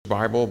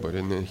Bible, but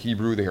in the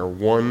Hebrew they are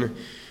one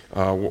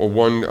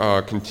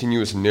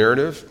continuous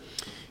narrative.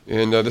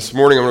 And this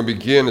morning I'm going to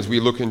begin as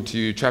we look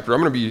into I'm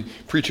going to be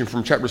preaching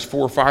from chapters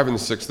 4, 5, and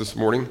 6 this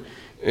morning.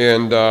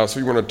 And so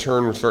you want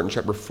to we'll start in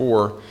chapter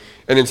 4.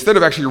 And instead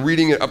of actually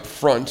reading it up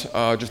front,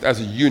 just as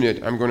a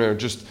unit, I'm going to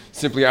just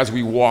simply, as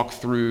we walk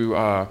through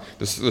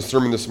the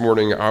sermon this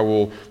morning, I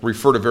will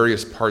refer to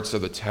various parts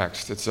of the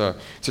text. It's a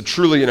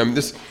truly,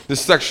 this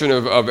section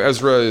of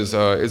Ezra is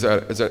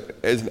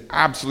an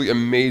absolutely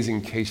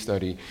amazing case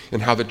study in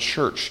how the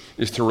church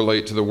is to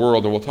relate to the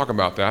world, and we'll talk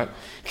about that.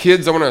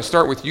 Kids, I want to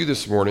start with you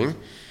this morning.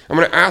 I'm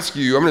going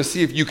to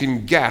see if you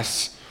can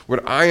guess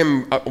what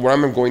I'm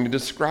going to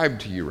describe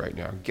to you right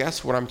now.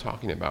 Guess what I'm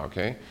talking about,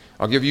 okay?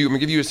 I'm going to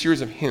give you a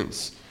series of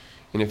hints.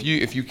 And if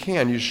you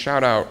can, you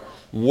shout out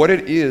what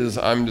it is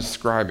I'm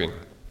describing.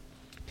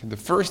 Okay, the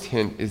first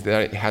hint is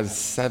that it has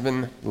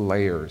 7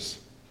 layers.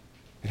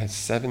 It has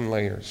 7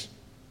 layers.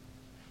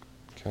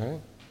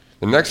 Okay?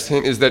 The next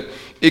hint is that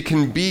it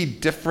can be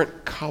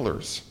different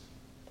colors.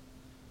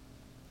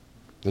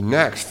 The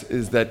next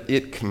is that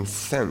it can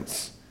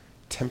sense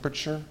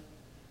temperature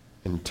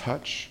and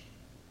touch.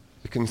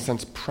 It can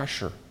sense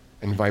pressure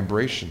and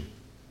vibration.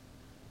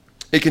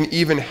 It can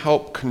even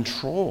help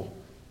control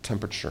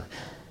temperature.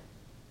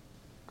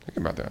 Think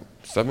about that.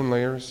 7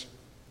 layers.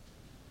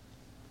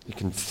 It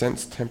can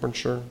sense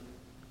temperature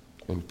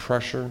and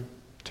pressure,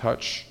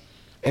 touch,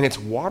 and it's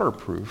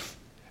waterproof,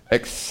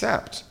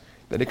 except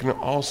that it can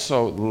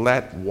also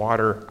let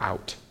water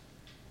out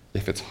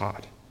if it's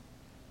hot.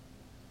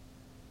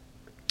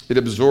 It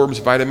absorbs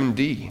vitamin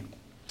D.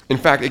 In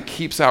fact, it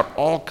keeps out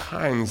all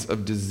kinds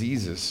of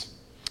diseases.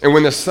 And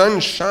when the sun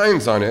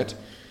shines on it,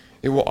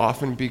 it will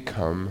often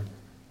become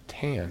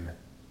tan.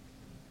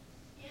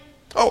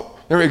 Oh,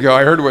 there we go.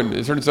 I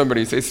heard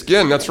somebody say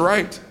skin. That's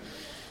right.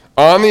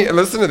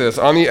 Listen to this.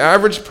 On the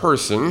average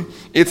person,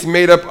 it's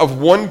made up of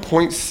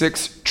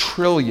 1.6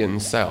 trillion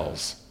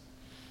cells.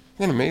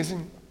 Isn't that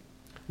amazing?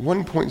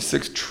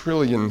 1.6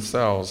 trillion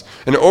cells.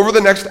 And over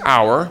the next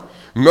hour,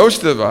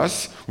 most of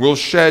us will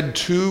shed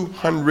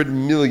 200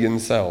 million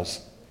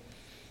cells.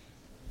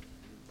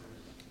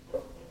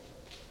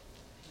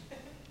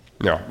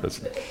 No,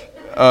 isn't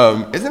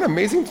it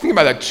amazing? Think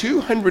about that.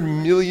 200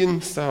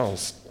 million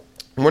cells.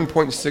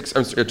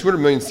 200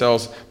 million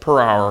cells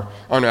per hour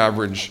on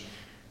average.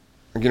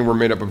 Again, we're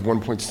made up of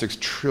 1.6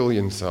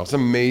 trillion cells.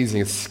 Amazing.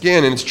 It's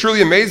skin, and it's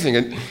truly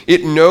amazing.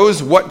 It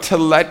knows what to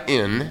let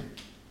in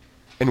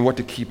and what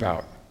to keep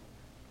out.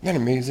 Isn't that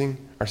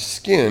amazing? Our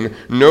skin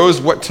knows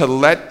what to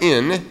let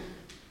in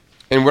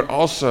and what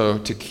also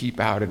to keep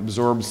out. It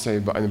absorbs, say,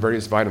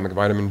 various vitamins, like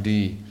vitamin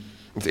D.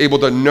 It's able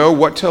to know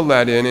what to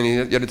let in,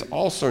 and yet it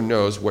also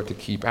knows what to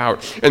keep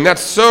out. And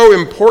that's so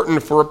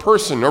important for a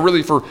person, or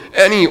really for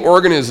any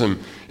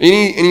organism.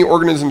 Any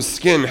organism's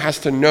skin has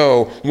to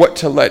know what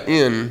to let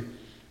in,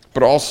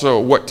 but also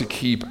what to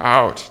keep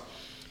out.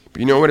 But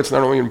you know what? It's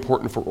not only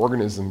important for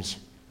organisms.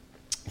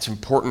 It's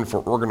important for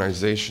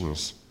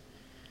organizations.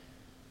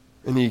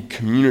 Any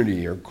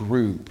community or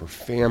group or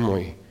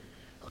family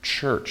or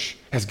church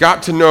has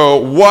got to know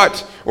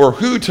what or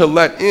who to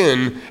let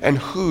in and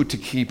who to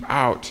keep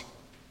out.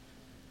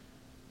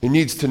 It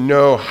needs to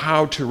know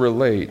how to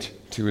relate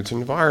to its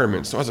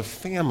environment. So as a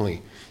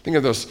family, think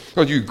of those.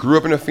 You grew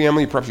up in a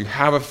family, perhaps you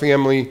have a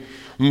family,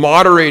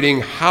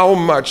 moderating how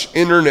much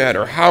internet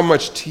or how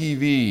much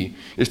TV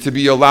is to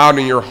be allowed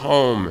in your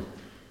home.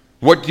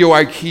 What do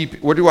I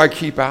keep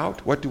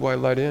out? What do I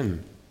let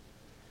in?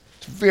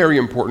 It's a very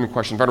important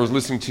question. In fact, I was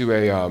listening to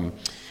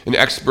an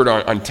expert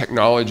on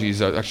technology.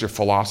 He's actually a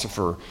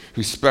philosopher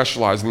who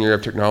specializes in the area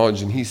of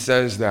technology, and he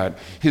says that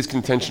his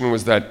contention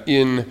was that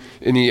in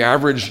the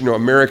average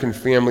American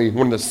family,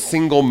 one of the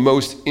single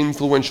most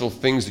influential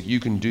things that you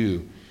can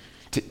do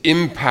to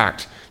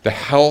impact the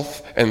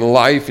health and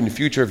life and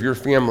future of your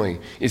family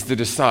is to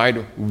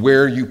decide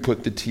where you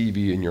put the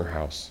TV in your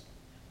house.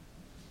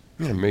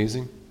 Isn't that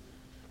amazing?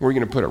 Where are you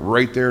going to put it?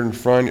 Right there in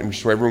front and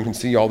so everyone can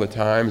see all the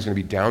time? It's going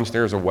to be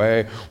downstairs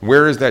away.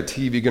 Where is that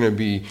TV going to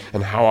be,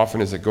 and how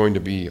often is it going to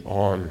be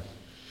on?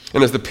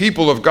 And as the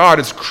people of God,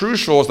 it's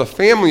crucial, as the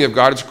family of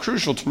God, it's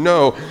crucial to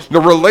know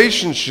the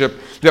relationship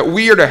that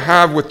we are to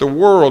have with the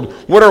world.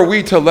 What are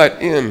we to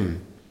let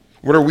in?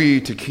 What are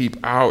we to keep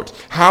out?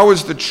 How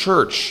is the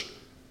church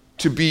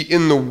to be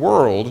in the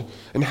world,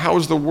 and how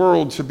is the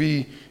world to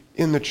be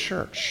in the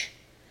church?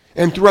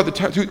 And throughout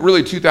the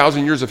really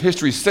 2,000 years of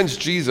history since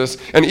Jesus,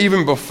 and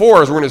even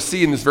before, as we're going to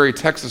see in this very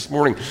text this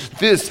morning,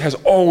 this has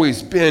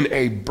always been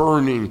a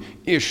burning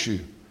issue,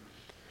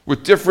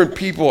 with different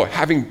people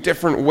having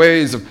different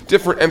ways of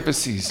different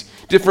emphases,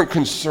 different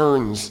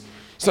concerns.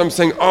 Some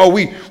saying,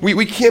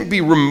 we can't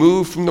be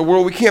removed from the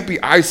world. We can't be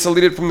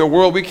isolated from the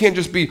world. We can't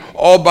just be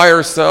all by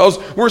ourselves.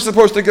 We're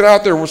supposed to get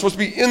out there. We're supposed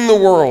to be in the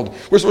world.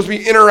 We're supposed to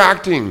be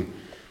interacting.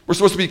 We're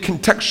supposed to be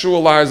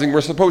contextualizing.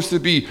 We're supposed to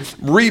be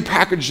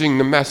repackaging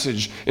the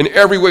message in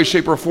every way,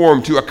 shape, or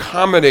form to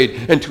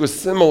accommodate and to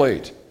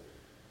assimilate.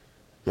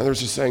 And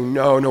others are saying,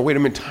 no, wait a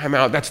minute, time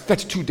out.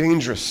 That's too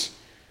dangerous.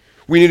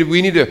 We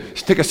need to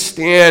take a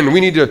stand. We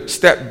need to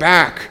step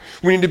back.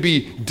 We need to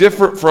be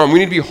different from. We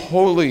need to be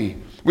holy.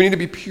 We need to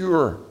be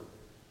pure.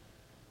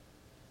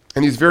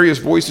 And these various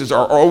voices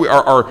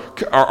are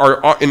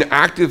in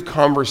active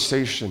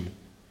conversation.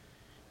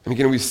 And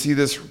again, we see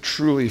this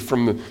truly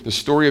from the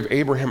story of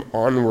Abraham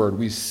onward.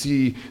 We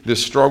see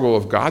this struggle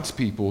of God's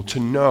people to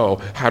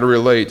know how to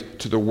relate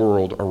to the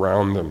world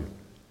around them.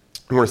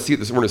 We're going to see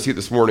it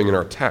this morning in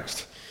our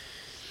text.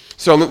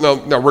 So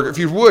now, if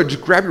you would,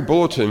 just grab your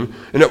bulletin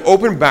and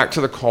open back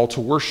to the call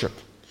to worship.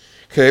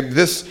 Okay,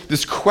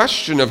 this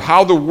question of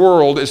how the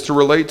world is to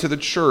relate to the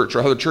church,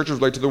 or how the church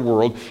relate to the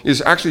world,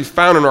 is actually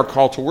found in our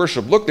call to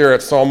worship. Look there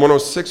at Psalm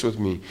 106 with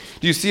me.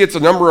 Do you see it's a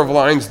number of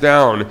lines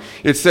down?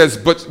 It says,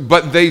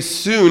 but they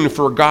soon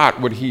forgot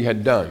what he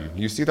had done.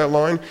 Do you see that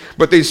line?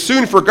 But they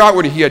soon forgot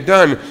what he had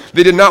done.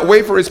 They did not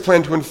wait for his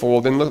plan to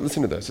unfold. And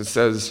listen to this. It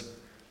says,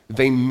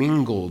 they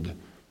mingled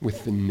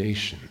with the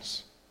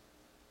nations.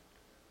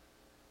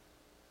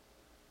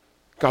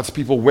 God's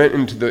people went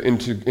into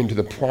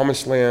the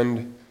promised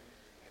land,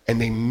 and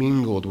they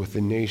mingled with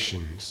the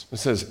nations. It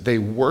says they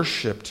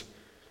worshiped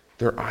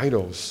their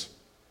idols.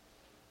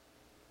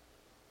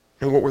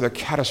 And what were the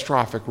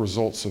catastrophic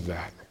results of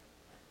that?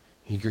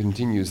 He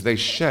continues, they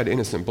shed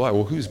innocent blood.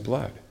 Well, whose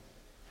blood?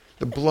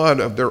 The blood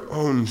of their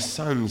own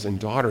sons and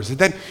daughters.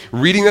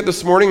 Reading that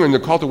this morning in the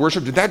call to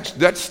worship, did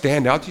that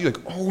stand out to you?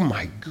 Like, oh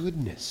my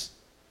goodness.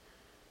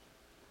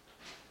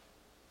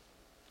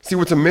 See,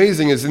 what's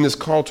amazing is in this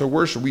call to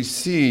worship, we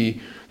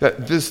see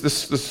that the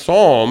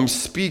psalm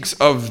speaks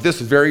of this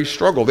very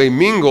struggle. They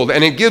mingled,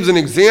 and it gives an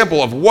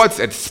example of what's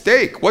at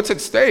stake. What's at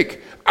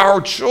stake?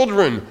 Our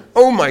children.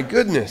 Oh my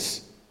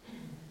goodness.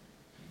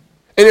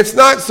 And it's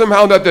not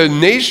somehow that the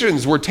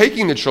nations were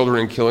taking the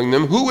children and killing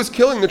them. Who was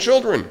killing the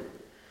children?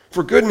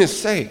 For goodness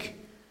sake.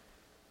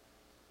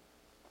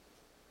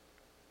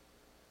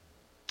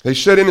 They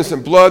shed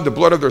innocent blood, the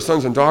blood of their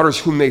sons and daughters,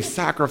 whom they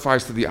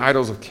sacrificed to the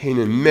idols of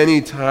Canaan.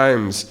 Many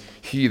times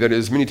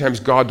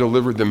God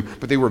delivered them,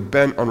 but they were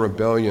bent on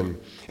rebellion.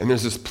 And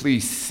there's this plea,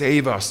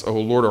 save us, O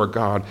Lord our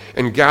God,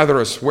 and gather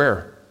us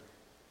where?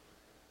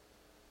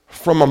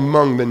 From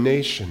among the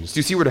nations. Do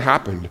you see what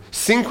happened?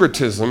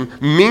 Syncretism,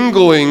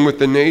 mingling with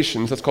the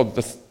nations, that's called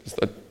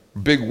a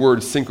big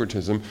word,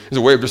 syncretism, is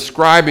a way of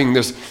describing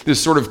this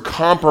sort of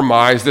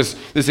compromise,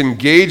 this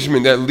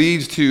engagement that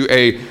leads to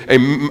a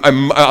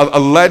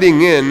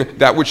letting in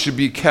that which should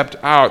be kept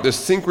out. This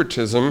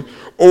syncretism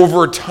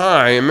over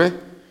time,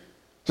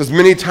 says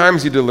many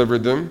times he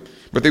delivered them,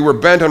 but they were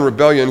bent on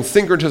rebellion.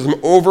 Syncretism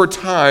over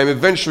time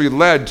eventually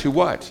led to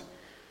what?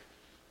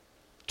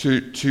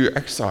 To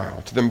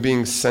exile, to them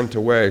being sent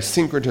away.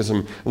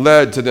 Syncretism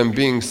led to them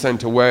being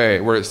sent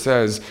away, where it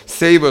says,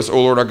 save us,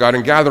 O Lord our God,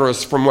 and gather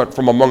us from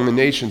among the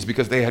nations,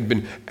 because they had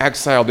been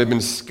exiled, they'd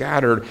been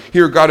scattered.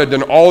 Here God had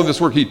done all of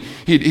this work.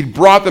 He'd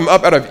brought them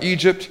up out of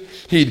Egypt.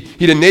 He'd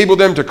enabled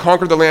them to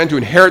conquer the land, to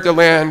inherit the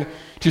land,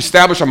 to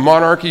establish a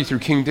monarchy through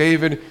King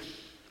David,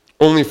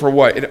 only for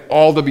what? It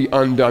all to be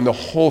undone. The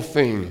whole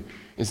thing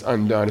is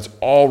undone. It's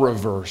all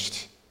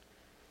reversed.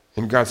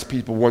 And God's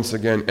people once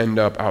again end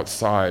up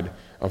outside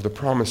of the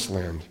promised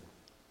land.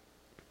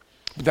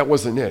 But that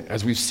wasn't it.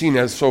 As we've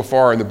seen so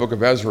far in the book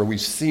of Ezra, we've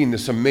seen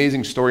this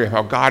amazing story of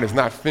how God is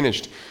not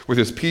finished with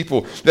his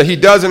people, that he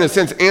does, in a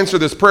sense, answer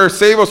this prayer,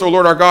 save us, O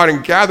Lord our God,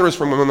 and gather us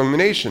from among the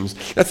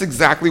nations. That's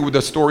exactly what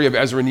the story of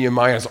Ezra and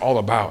Nehemiah is all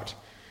about.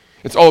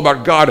 It's all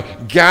about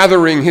God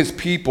gathering his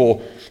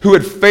people who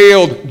had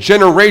failed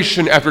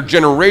generation after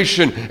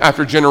generation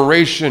after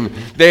generation.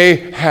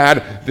 They'd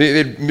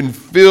been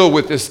filled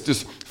with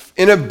this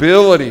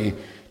inability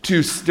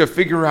to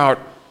figure out,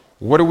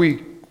 what do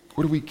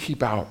we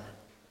keep out?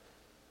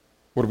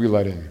 What do we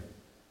let in?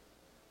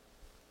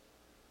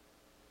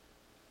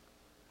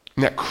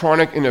 And that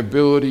chronic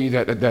inability,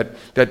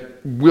 that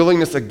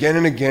willingness again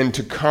and again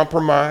to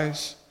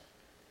compromise,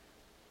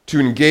 to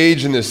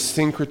engage in this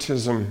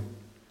syncretism,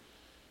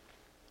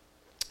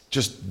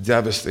 just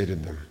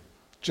devastated them.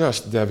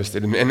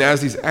 And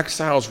as these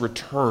exiles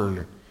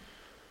return,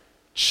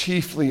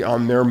 chiefly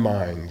on their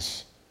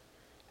minds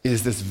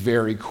is this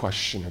very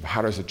question of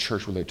how does the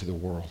church relate to the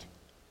world?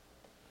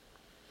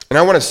 And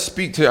I want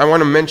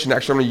to mention, I'm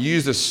going to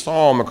use this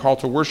psalm, a call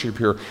to worship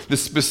here, the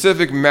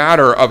specific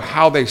matter of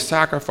how they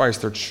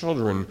sacrificed their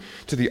children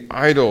to the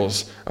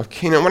idols of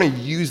Canaan. I want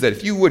to use that.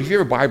 If you have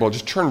a Bible,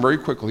 just turn very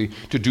quickly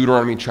to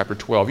Deuteronomy chapter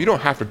 12. You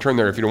don't have to turn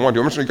there if you don't want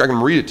to. I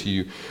can read it to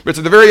you. But it's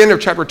at the very end of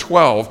chapter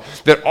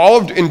 12 that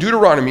in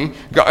Deuteronomy,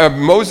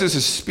 Moses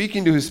is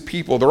speaking to his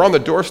people. They're on the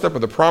doorstep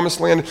of the promised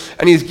land,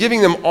 and he's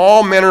giving them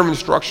all manner of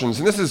instructions.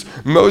 And this is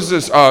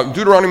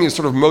Deuteronomy is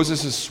sort of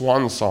Moses'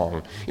 swan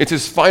song. It's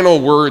his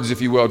final words, if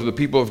you will, to the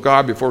people of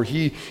God before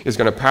he is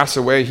going to pass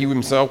away. He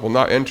himself will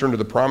not enter into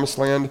the promised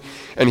land.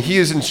 And he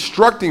is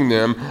instructing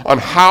them on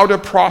how to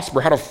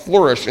prosper, how to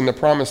flourish in the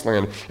promised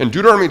land. And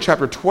Deuteronomy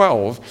chapter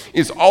 12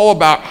 is all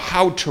about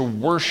how to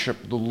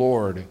worship the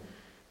Lord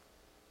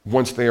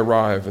once they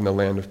arrive in the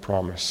land of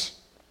promise.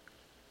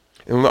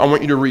 And I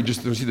want you to read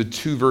just the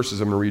two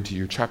verses I'm going to read to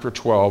you. Chapter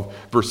 12,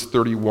 verse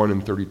 31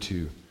 and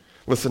 32.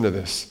 Listen to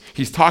this.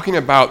 He's talking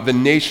about the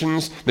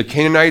nations, the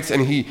Canaanites,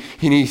 and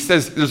he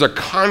says there's a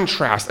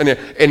contrast,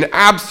 an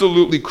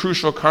absolutely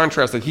crucial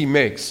contrast that he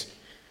makes.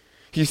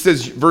 He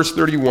says, verse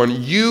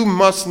 31, you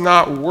must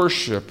not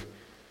worship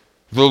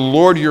the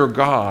Lord your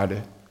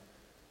God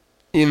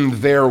in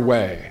their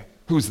way.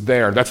 Who's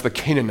there? That's the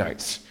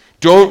Canaanites.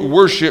 Don't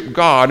worship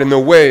God in the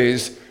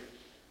ways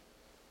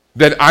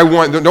that I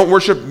want. Don't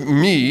worship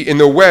me in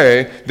the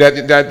way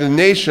that the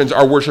nations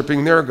are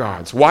worshiping their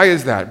gods. Why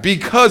is that?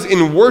 Because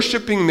in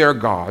worshiping their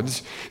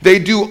gods, they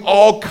do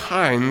all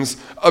kinds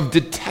of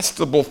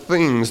detestable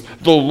things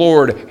the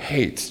Lord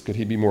hates. Could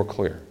he be more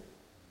clear?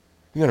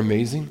 Isn't that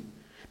amazing?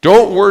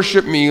 Don't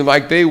worship me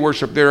like they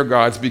worship their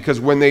gods,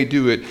 because when they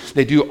do it,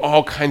 they do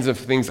all kinds of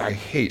things I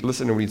hate.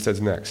 Listen to what he says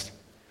next.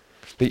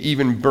 They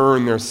even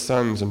burn their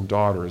sons and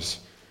daughters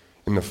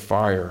in the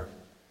fire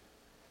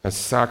as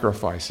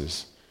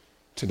sacrifices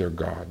to their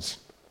gods.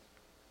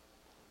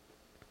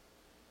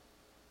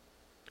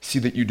 See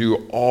that you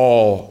do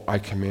all I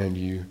command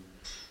you.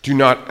 Do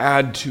not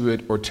add to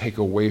it or take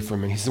away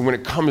from it. He said when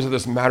it comes to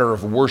this matter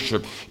of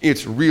worship,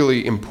 it's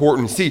really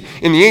important. See,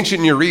 in the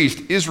ancient Near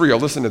East, Israel,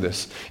 listen to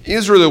this.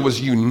 Israel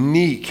was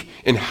unique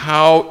in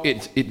how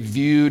it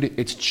viewed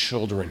its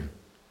children.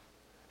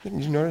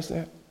 Did you notice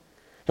that?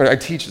 I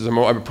teach I'm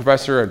a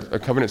professor at a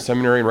Covenant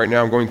Seminary, and right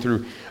now I'm going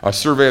through a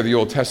survey of the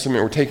Old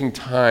Testament. We're taking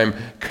time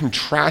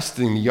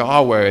contrasting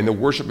Yahweh and the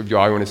worship of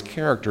Yahweh and his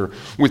character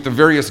with the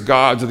various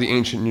gods of the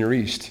ancient Near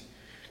East.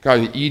 God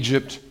in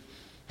Egypt,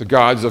 the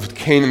gods of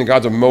Canaan, the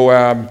gods of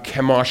Moab,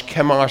 Chemosh.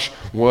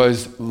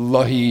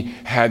 Chemosh he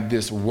had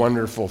this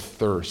wonderful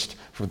thirst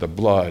for the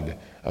blood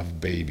of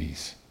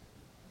babies.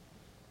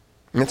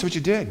 And that's what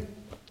you did.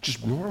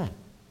 Just normal.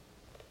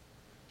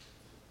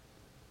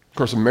 Of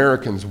course,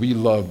 Americans, we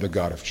love the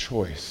God of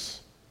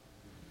choice.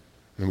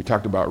 And we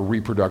talked about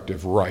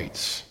reproductive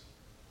rights.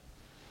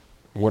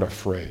 What a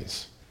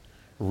phrase.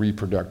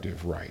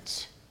 Reproductive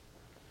rights.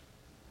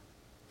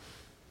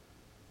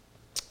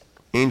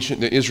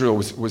 Israel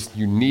was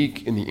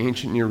unique in the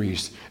ancient Near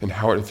East in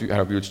how it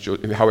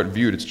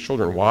viewed its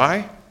children.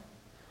 Why?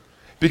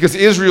 Because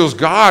Israel's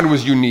God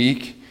was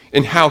unique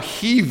in how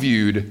he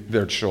viewed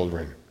their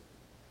children.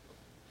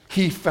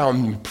 He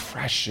found them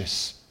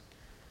precious.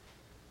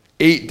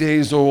 8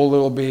 days old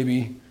little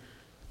baby,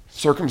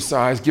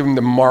 circumcised, given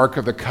the mark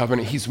of the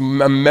covenant. He's a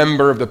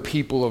member of the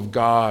people of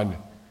God,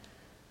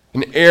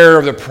 an heir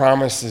of the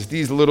promises.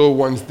 These little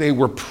ones, they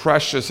were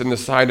precious in the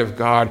sight of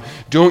God.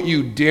 Don't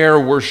you dare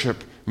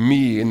worship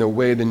me in the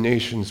way the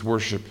nations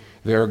worship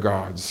their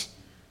gods.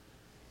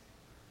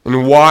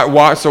 And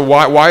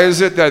why is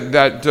it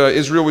that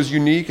Israel was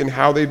unique in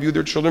how they viewed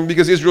their children?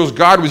 Because Israel's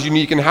God was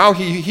unique in how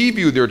he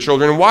viewed their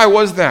children. And why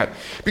was that?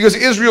 Because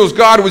Israel's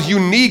God was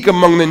unique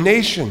among the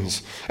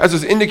nations, as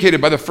is indicated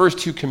by the first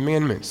two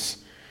commandments.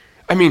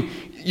 I mean,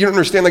 you don't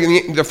understand, like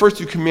in the first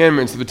two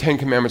commandments of the Ten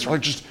Commandments are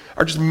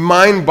just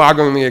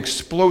mind-bogglingly,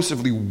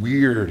 explosively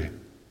weird.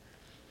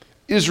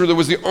 Israel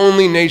was the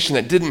only nation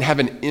that didn't have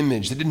an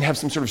image, that didn't have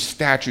some sort of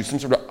statue, some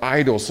sort of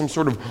idol, some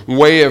sort of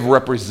way of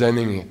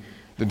representing it.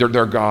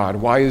 Their God.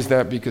 Why is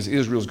that? Because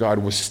Israel's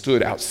God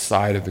stood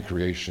outside of the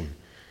creation.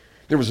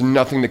 There was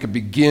nothing that could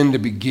begin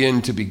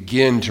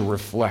to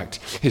reflect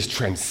his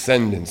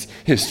transcendence,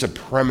 his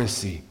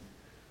supremacy.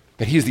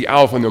 That he's the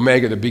Alpha and the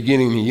Omega, the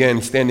beginning and the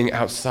end, standing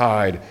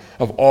outside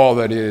of all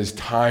that is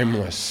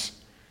timeless.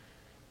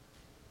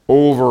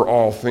 Over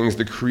all things,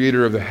 the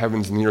creator of the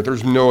heavens and the earth.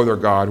 There's no other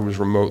God who is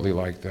remotely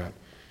like that.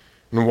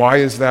 And why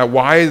is that?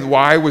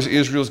 Why was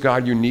Israel's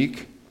God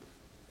unique?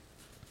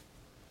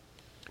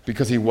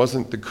 Because he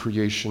wasn't the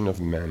creation of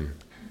men.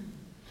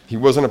 He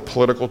wasn't a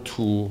political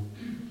tool.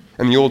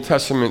 And the Old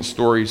Testament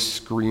story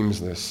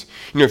screams this.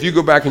 If you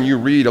go back and you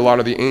read a lot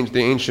of the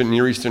ancient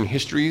Near Eastern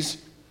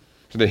histories,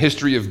 so the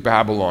history of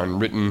Babylon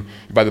written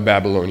by the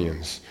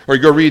Babylonians, or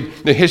you go read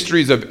the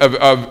histories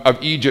of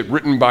Egypt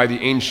written by the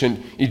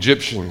ancient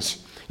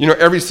Egyptians,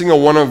 every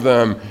single one of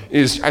them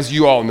is, as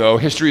you all know,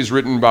 history is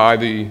written by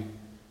the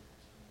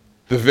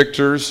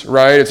victors,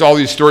 right? It's all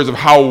these stories of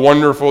how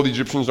wonderful the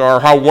Egyptians are,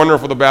 how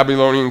wonderful the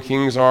Babylonian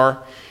kings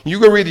are.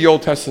 You go read the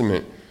Old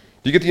Testament.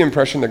 Do you get the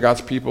impression that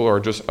God's people are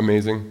just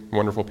amazing,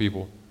 wonderful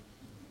people?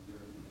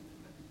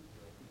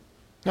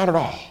 Not at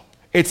all.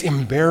 It's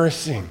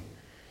embarrassing.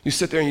 You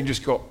sit there and you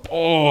just go,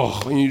 oh,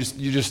 and you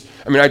just.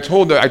 I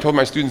told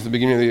my students at the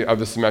beginning of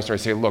the semester, I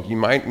say, look, you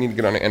might need to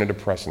get on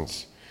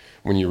antidepressants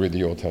when you read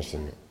the Old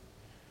Testament,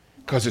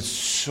 because it's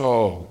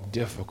so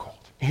difficult.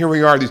 Here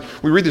we are.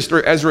 We read the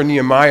story of Ezra and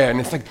Nehemiah,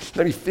 and it's like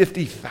maybe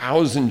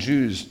 50,000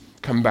 Jews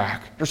come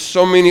back. There's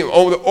so many. The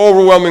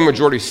overwhelming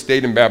majority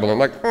stayed in Babylon.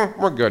 Like,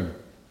 we're good.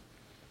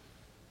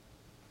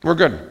 We're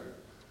good.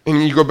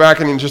 And you go back,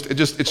 and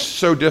it's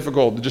so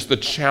difficult. Just the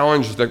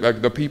challenges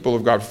that the people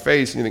of God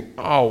face, and you think,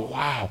 oh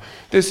wow,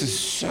 this is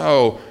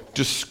so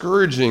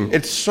discouraging.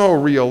 It's so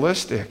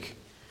realistic.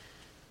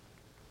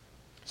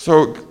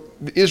 So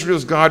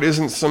Israel's God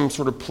isn't some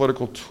sort of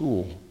political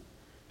tool.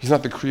 He's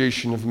not the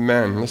creation of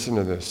men. Listen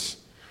to this.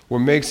 What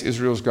makes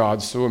Israel's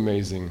God so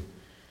amazing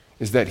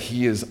is that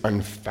he is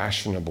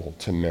unfashionable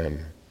to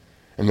men.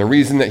 And the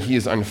reason that he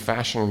is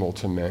unfashionable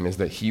to men is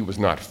that he was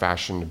not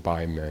fashioned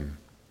by men.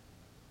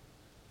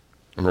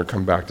 I'm going to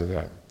come back to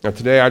that. Now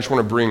today I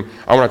want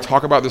to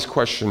talk about this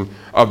question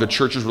of the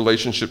church's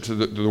relationship to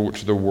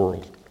the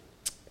world.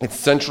 It's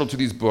central to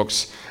these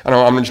books, and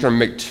I'm just going to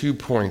make 2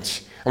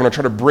 points. I'm going to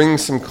try to bring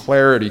some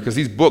clarity, because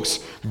these books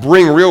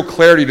bring real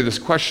clarity to this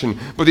question,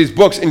 but these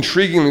books,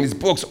 intriguingly, these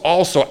books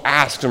also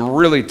ask some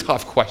really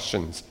tough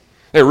questions.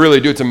 They really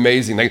do. It's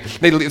amazing.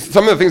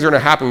 Some of the things that are going to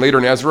happen later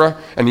in Ezra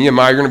and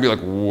Nehemiah, you're going to be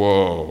like,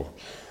 whoa,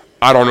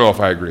 I don't know if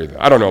I agree with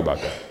that. I don't know about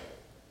that.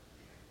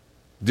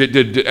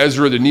 Did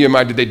Ezra, did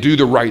Nehemiah, did they do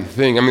the right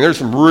thing? I mean, there's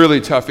some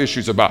really tough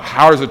issues about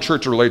how does the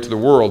church relate to the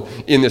world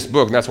in this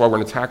book, and that's why we're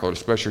going to tackle it,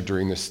 especially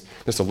during this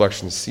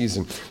election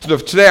season. So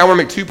today I want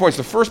to make 2 points.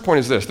 The first point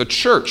is this. The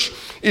church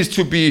is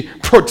to be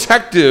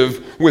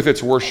protective with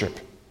its worship.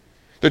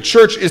 The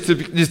church is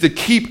to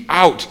keep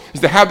out,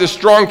 is to have this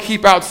strong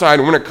keep outside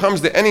when it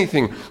comes to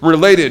anything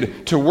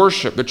related to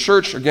worship. The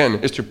church, again,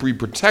 is to be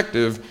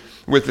protective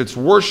with its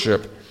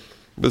worship.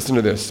 Listen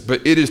to this.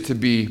 But it is to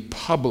be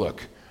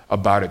public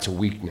about its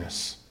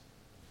weakness.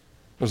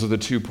 Those are the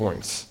 2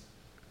 points.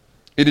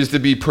 It is to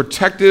be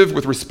protective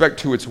with respect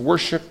to its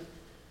worship,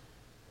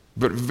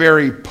 but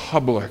very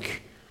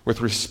public with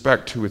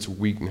respect to its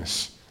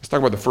weakness. Let's talk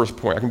about the first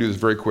point. I can do this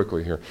very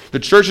quickly here. The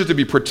church is to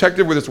be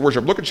protective with its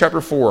worship. Look at chapter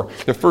 4,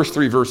 the first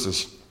 3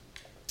 verses.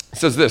 It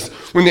says this: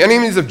 when the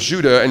enemies of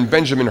Judah and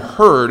Benjamin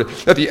heard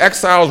that the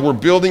exiles were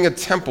building a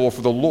temple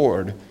for the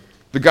Lord,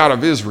 the God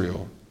of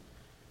Israel,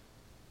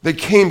 they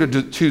came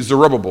to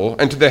Zerubbabel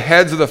and to the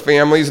heads of the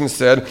families and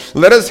said,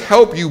 "Let us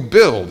help you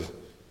build."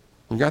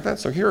 You got that?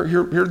 So here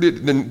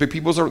the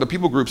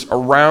people groups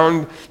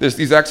around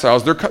these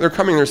exiles. They're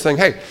coming. They're saying,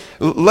 "Hey,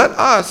 let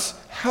us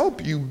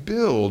help you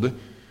build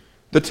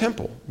the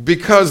temple,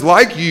 because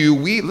like you,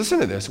 listen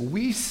to this.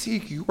 We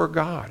seek your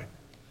God,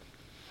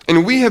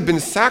 and we have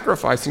been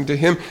sacrificing to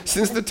him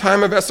since the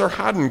time of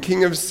Esarhaddon,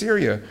 king of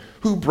Syria,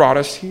 who brought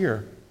us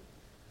here."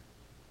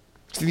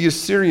 See, the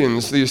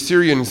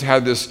Assyrians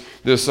had this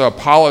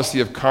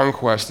policy of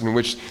conquest in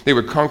which they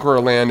would conquer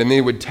a land and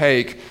they would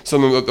take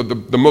some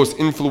of the most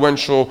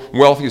influential,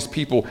 wealthiest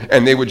people,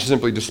 and they would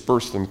simply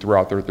disperse them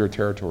throughout their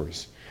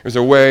territories. It was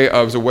a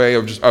way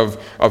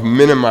of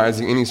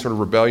minimizing any sort of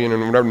rebellion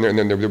and whatever, and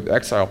then they would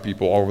exile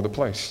people all over the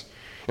place.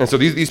 And so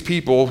these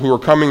people who are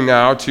coming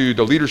now to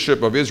the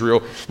leadership of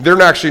Israel, they're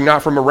actually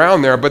not from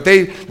around there, but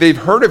they've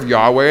heard of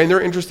Yahweh and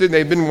they're interested.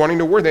 They've been wanting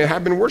to worship. They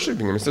have been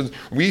worshiping him. It says,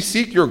 "We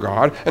seek your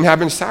God and have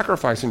been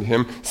sacrificing to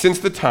him since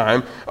the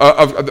time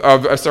of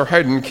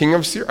Esarhaddon, king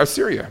of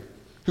Syria,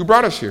 who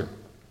brought us here."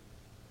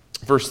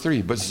 Verse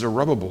 3, but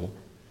Zerubbabel,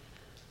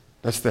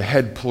 that's the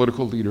head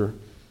political leader,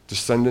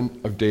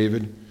 descendant of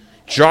David,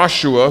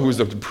 Joshua, who's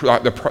the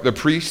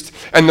priest,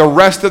 and the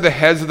rest of the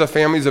heads of the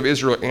families of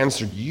Israel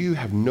answered, "You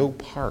have no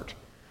part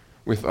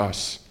with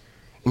us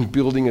in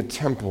building a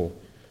temple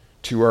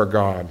to our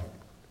God.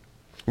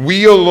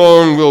 We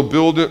alone will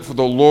build it for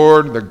the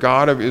Lord, the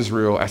God of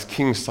Israel, as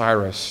King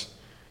Cyrus,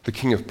 the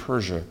king of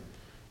Persia,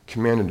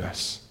 commanded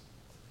us."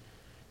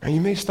 Now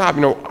you may stop.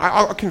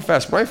 I'll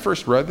confess, when I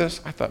first read this,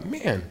 I thought,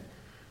 man,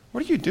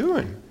 what are you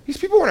doing? These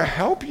people want to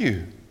help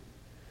you.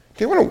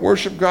 They want to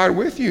worship God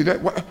with you.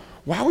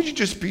 Why would you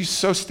just be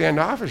so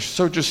standoffish,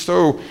 so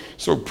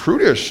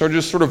prudish, so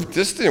just sort of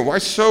distant? Why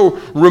so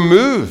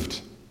removed?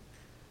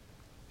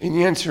 And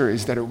the answer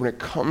is that when it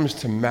comes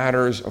to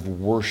matters of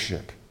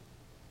worship,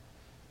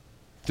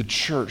 the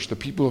church, the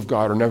people of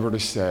God, are never to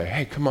say,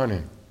 "Hey, come on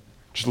in.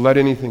 Just let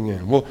anything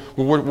in. Well,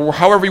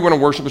 however you want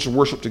to worship, let's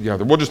worship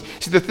together."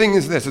 See, the thing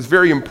is this. It's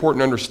very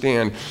important to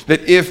understand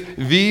that if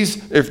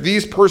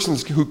these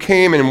persons who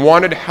came and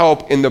wanted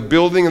help in the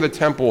building of the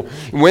temple,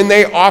 when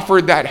they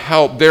offered that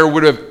help, there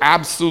would have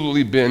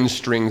absolutely been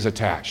strings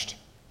attached.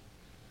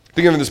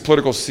 Think of this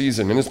political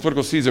season. In this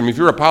political season, if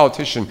you're a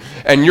politician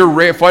and you're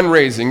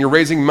fundraising, you're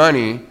raising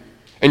money,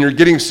 and you're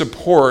getting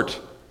support,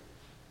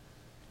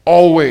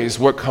 always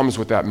what comes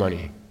with that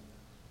money?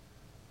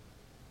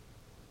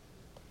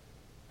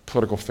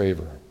 Political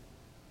favor,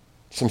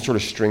 some sort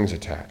of strings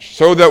attached.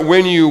 So that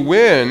when you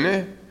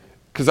win,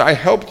 because I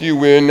helped you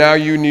win, now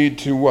you need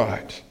to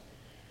what?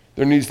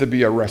 There needs to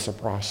be a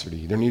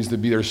reciprocity.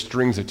 There's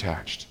strings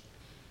attached.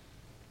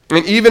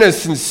 And even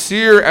as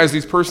sincere as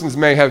these persons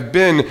may have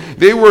been,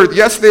 they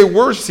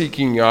were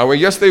seeking Yahweh.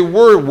 Yes, they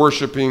were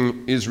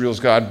worshiping Israel's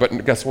God,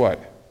 but guess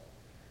what?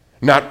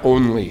 Not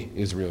only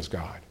Israel's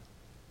God.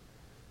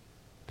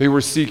 They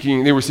were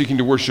seeking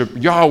to worship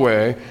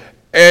Yahweh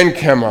and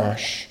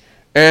Chemosh,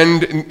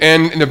 and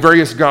the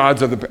various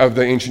gods of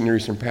the ancient Near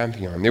Eastern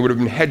pantheon. They would have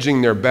been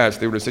hedging their bets.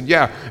 They would have said,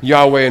 yeah,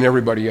 Yahweh and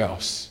everybody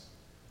else.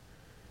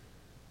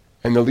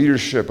 And the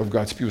leadership of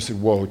God's people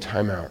said, whoa,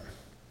 time out.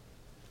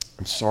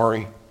 I'm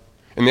sorry.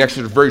 And they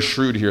actually are very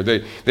shrewd here.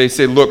 They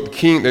say, look,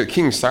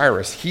 King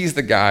Cyrus, he's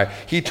the guy.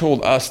 He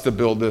told us to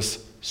build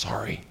this.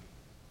 Sorry.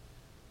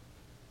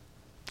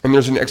 And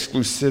there's an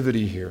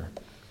exclusivity here.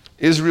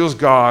 Israel's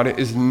God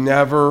is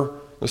never,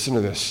 listen to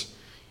this,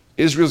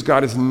 Israel's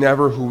God is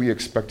never who we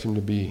expect him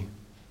to be.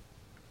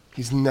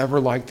 He's never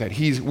like that.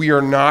 We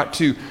are not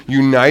to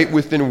unite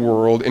with the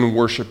world in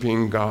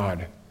worshiping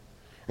God.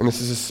 And this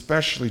is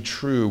especially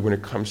true when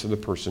it comes to the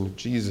person of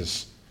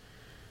Jesus.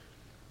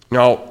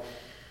 Now,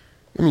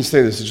 let me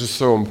say this, it's just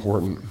so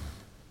important.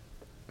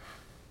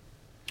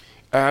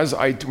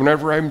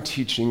 Whenever I'm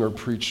teaching or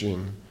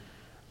preaching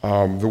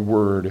the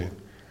word,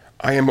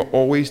 I am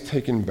always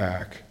taken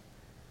back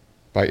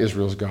by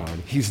Israel's God.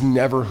 He's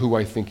never who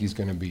I think he's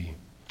going to be.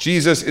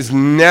 Jesus is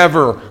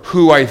never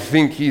who I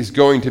think he's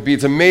going to be.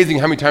 It's amazing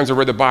how many times I've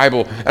read the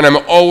Bible, and I'm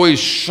always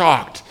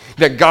shocked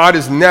that God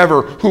is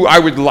never who I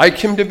would like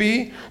him to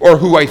be or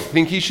who I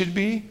think he should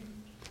be.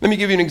 Let me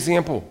give you an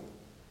example.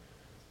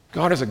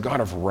 God is a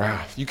God of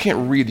wrath. You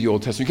can't read the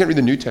Old Testament. You can't read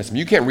the New Testament.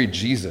 You can't read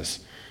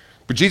Jesus.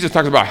 But Jesus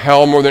talks about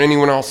hell more than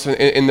anyone else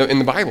in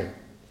the Bible.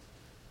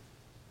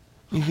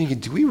 You're thinking,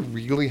 do we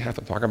really have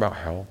to talk about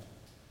hell?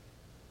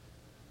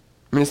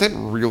 I mean, is that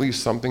really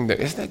something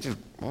isn't that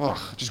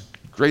just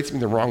grates me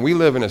the wrong? We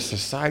live in a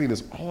society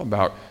that's all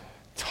about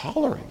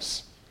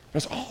tolerance.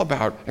 It's all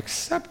about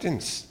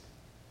acceptance.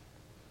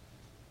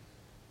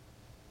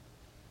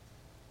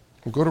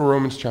 We'll go to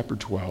Romans chapter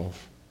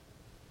 12,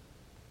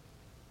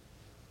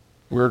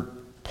 where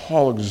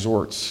Paul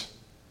exhorts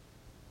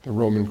the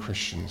Roman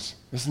Christians.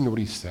 Listen to what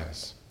he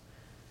says.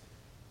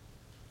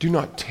 Do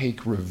not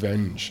take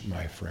revenge,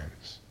 my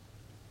friends.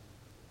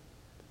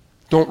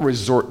 Don't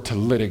resort to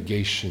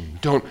litigation.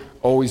 Don't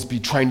always be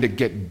trying to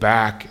get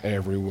back at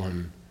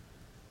everyone.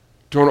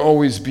 Don't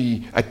always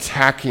be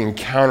attacking,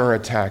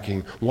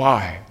 counterattacking.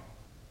 Why?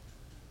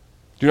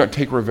 Do not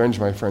take revenge,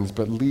 my friends,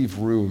 but leave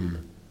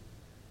room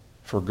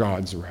for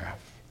God's wrath.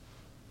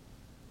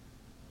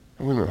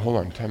 Wait a minute, hold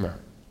on, time out.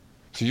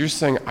 So you're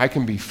saying I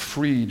can be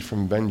freed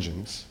from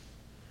vengeance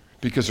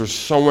because there's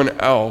someone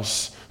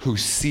else who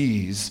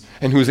sees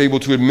and who's able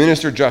to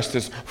administer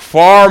justice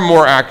far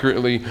more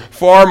accurately,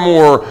 far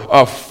more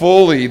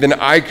fully than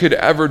I could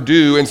ever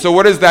do. And so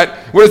what does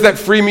that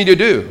free me to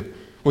do?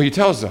 Well, he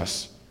tells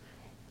us,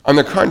 on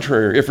the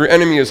contrary, if your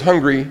enemy is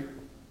hungry,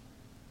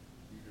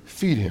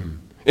 feed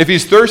him. If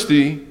he's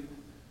thirsty,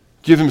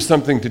 give him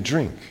something to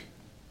drink.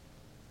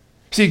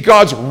 See,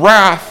 God's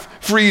wrath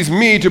frees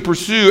me to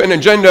pursue an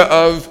agenda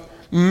of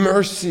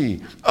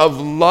mercy, of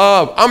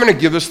love. I'm going to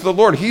give this to the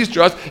Lord. He's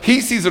just.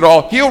 He sees it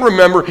all. He'll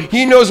remember.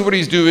 He knows what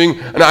he's doing,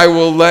 and I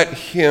will let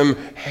him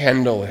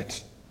handle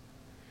it.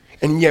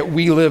 And yet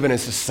we live in a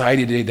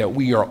society today that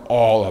we are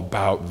all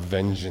about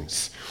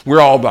vengeance. We're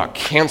all about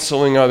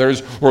canceling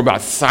others. We're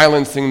about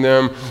silencing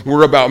them.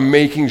 We're about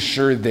making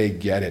sure they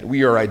get it.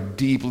 We are a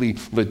deeply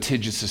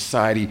litigious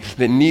society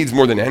that needs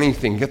more than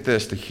anything, get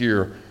this, to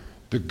hear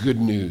the good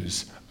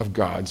news of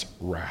God's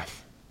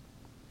wrath.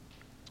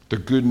 The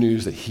good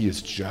news that he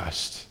is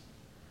just,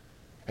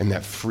 and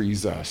that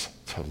frees us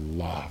to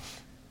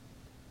love.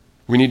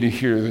 We need to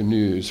hear the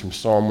news from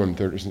Psalm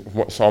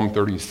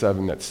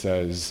 37 that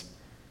says,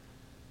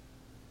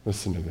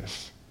 listen to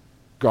this,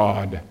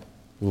 God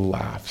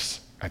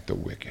laughs at the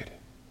wicked.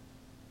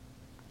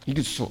 He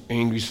gets so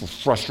angry, so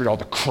frustrated, all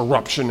the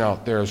corruption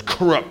out there, those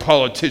corrupt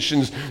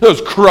politicians,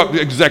 those corrupt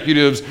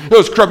executives,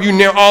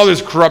 all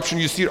this corruption,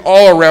 you see it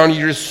all around you,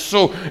 you're just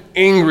so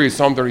angry.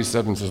 Psalm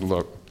 37 says,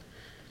 look,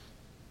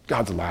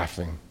 God's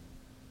laughing.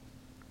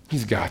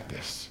 He's got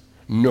this.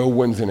 No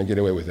one's going to get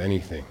away with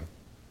anything.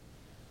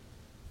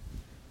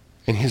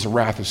 And his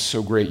wrath is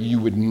so great, you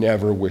would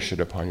never wish it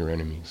upon your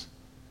enemies.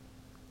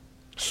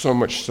 So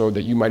much so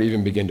that you might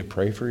even begin to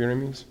pray for your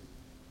enemies.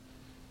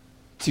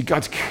 See,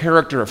 God's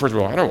character, first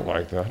of all, I don't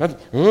like that.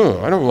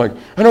 I don't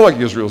like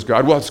Israel's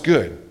God. Well, it's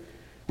good.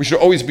 We should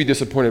always be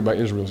disappointed by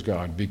Israel's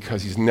God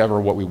because he's never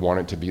what we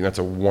want it to be. And that's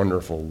a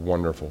wonderful,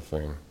 wonderful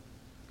thing.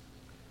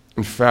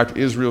 In fact,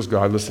 Israel's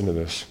God, listen to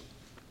this.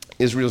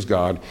 Israel's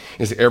God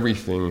is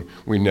everything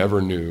we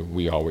never knew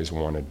we always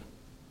wanted.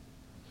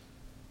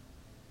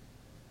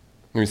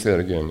 Let me say that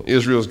again.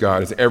 Israel's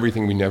God is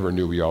everything we never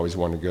knew we always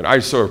wanted good. I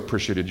so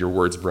appreciated your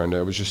words, Brenda.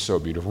 It was just so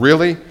beautiful.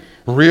 Really?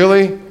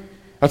 Really?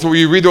 That's what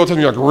you read the Old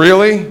Testament, you're like,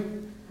 really?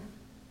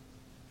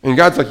 And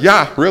God's like,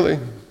 yeah, really.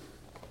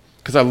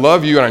 Because I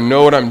love you and I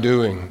know what I'm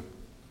doing.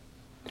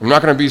 I'm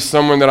not going to be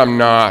someone that I'm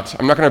not.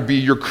 I'm not going to be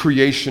your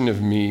creation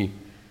of me.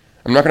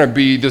 I'm not going to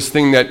be this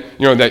thing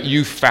that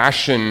you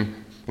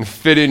fashion and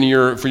fit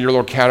in for your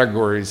little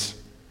categories,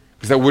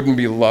 because that wouldn't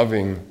be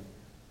loving.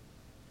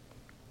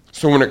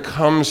 So when it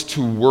comes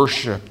to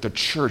worship, the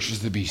church is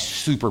to be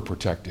super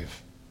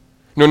protective.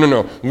 No.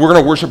 We're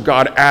going to worship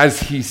God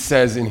as he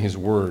says in his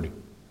word.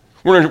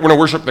 We're going to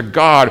worship the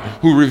God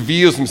who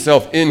reveals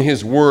himself in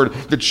his word.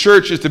 The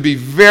church is to be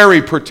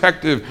very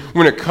protective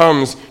when it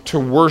comes to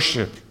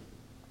worship.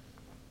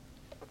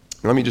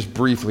 Let me just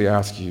briefly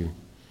ask you,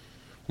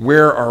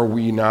 where are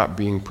we not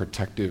being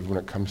protective when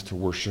it comes to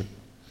worship?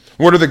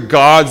 What are the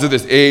gods of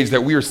this age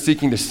that we are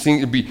seeking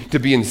to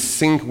be in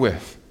sync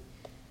with?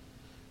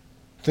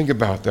 Think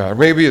about that.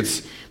 Maybe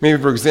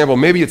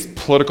it's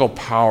political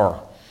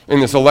power. in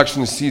this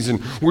election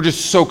season. We're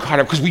just so caught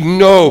up because we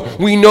know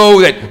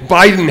that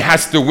Biden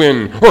has to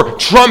win or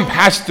Trump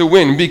has to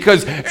win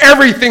because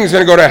everything's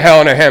going to go to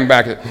hell in a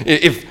handbasket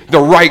if the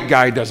right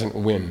guy doesn't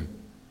win.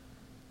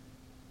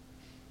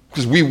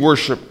 Because we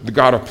worship the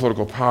God of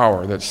political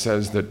power that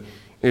says that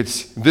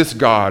it's this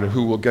God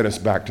who will get us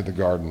back to the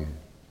garden.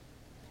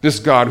 This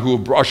God who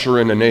will usher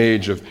in an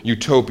age of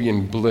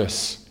utopian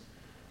bliss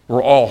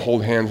where all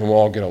hold hands and we'll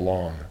all get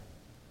along.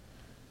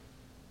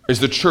 Is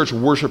the church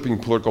worshiping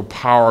political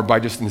power by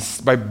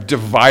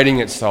dividing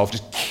itself,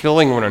 just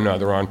killing one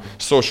another on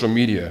social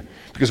media?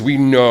 Because we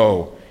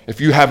know if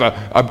you have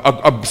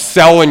a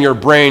cell in your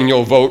brain,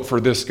 you'll vote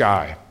for this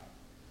guy.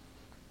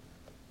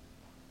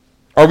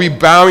 Are we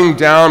bowing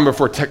down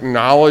before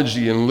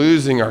technology and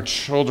losing our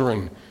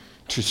children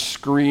to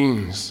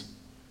screens?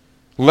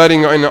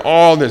 Letting in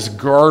all this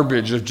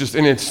garbage of just,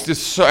 and it's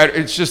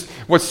just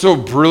what's so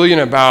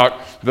brilliant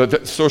about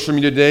the social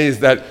media today is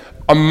that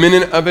a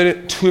minute of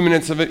it, 2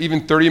 minutes of it,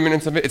 even 30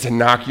 minutes of it, it's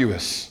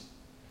innocuous.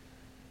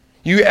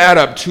 You add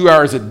up 2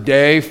 hours a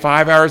day,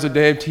 5 hours a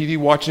day of TV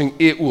watching,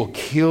 it will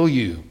kill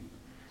you.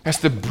 That's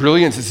the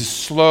brilliance. It's a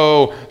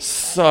slow,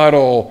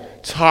 subtle,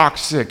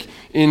 toxic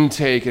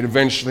intake, and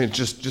eventually it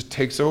just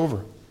takes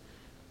over.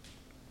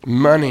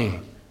 Money.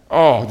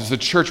 Oh, is the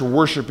church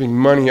worshiping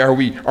money? Are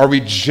we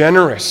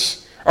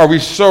generous? Are we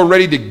so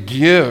ready to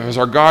give as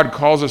our God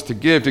calls us to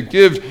give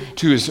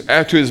to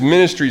his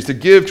ministries, to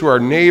give to our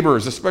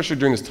neighbors, especially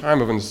during this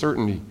time of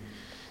uncertainty?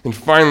 And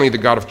finally, the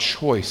God of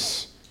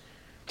choice.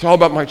 It's all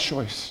about my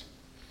choice.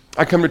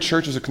 I come to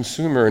church as a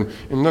consumer,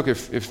 and look,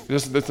 if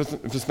this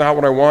is not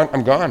what I want,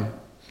 I'm gone.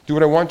 Do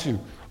what I want to.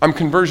 I'm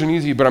conversion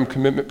easy, but I'm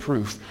commitment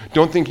proof.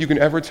 Don't think you can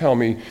ever tell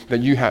me that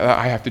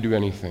I have to do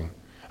anything.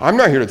 I'm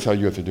not here to tell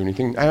you if to do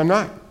anything. I am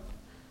not.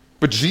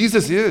 But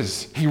Jesus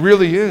is. He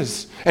really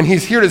is. And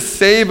he's here to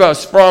save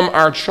us from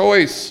our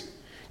choice,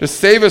 to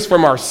save us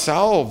from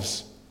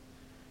ourselves.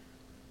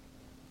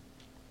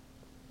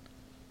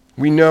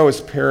 We know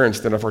as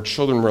parents that if our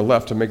children were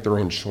left to make their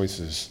own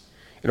choices,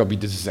 it'll be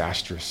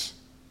disastrous.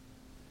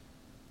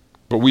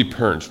 But we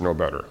parents know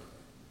better,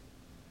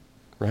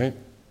 right?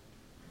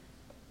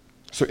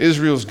 So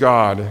Israel's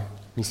God,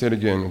 let me say it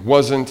again,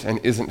 wasn't and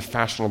isn't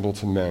fashionable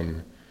to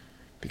men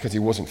because he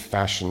wasn't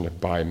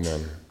fashioned by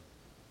men.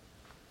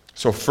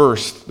 So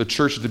first, the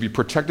church is to be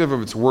protective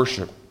of its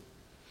worship,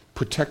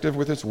 protective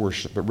with its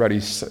worship, but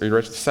ready.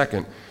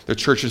 Second, the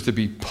church is to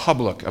be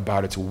public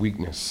about its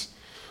weakness.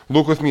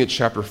 Look with me at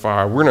chapter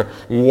 5. We're going to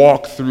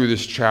walk through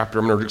this chapter.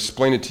 I'm going to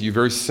explain it to you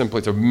very simply.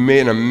 It's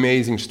an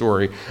amazing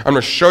story. I'm going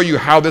to show you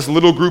how this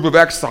little group of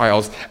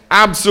exiles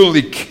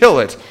absolutely kill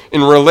it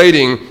in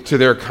relating to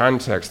their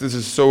context. This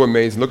is so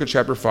amazing. Look at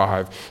chapter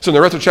 5. So the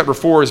rest of chapter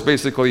 4 is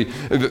basically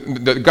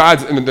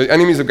the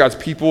enemies of God's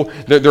people.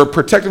 They're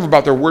protective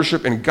about their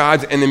worship, and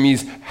God's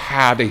enemies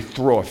they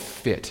throw a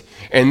fit.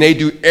 And they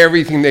do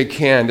everything they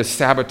can to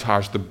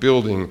sabotage the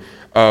building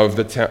of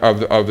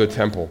the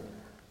temple.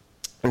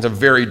 It's a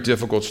very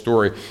difficult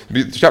story.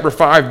 Chapter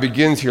 5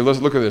 begins here. Let's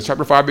look at this.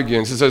 Chapter 5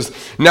 begins. It says,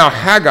 now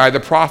Haggai the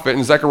prophet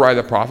and Zechariah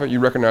the prophet, you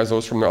recognize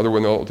those from the other one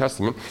in the Old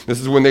Testament. This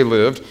is when they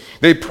lived.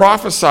 They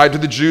prophesied to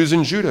the Jews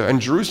in Judah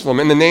and Jerusalem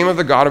in the name of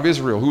the God of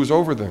Israel, who was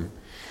over them.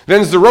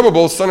 Then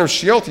Zerubbabel, son of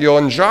Shealtiel,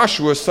 and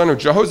Joshua, son of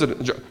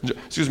Jozadak,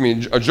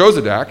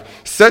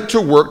 set to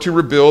work to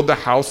rebuild the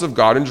house of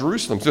God in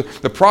Jerusalem. So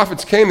the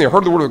prophets came, they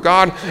heard the word of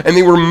God, and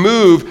they were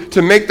moved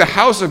to make the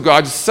house of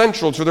God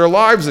central to their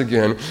lives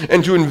again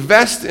and to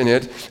invest in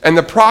it, and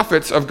the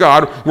prophets of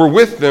God were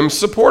with them,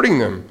 supporting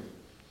them.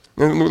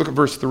 And look at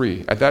verse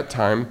 3. At that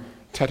time,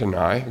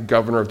 Tattenai,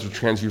 governor of the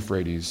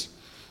Trans-Euphrates,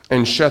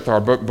 and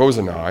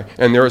Shethar-Bozenai,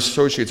 and their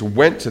associates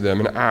went to them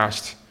and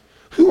asked,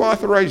 who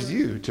authorized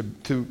you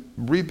to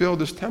rebuild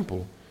this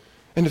temple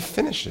and to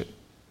finish it?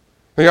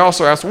 They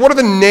also asked, what are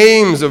the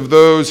names of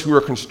those who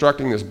are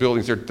constructing this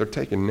building? They're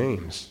taking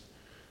names.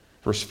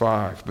 Verse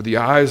 5, but the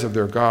eyes of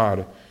their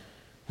God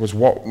was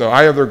was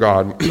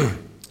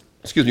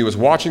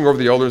watching over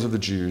the elders of the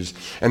Jews,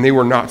 and they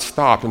were not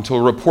stopped until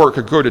a report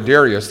could go to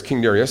Darius,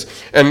 King Darius,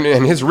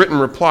 and his written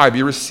reply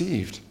be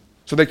received.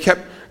 So they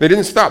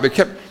didn't stop. They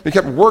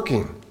kept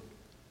working.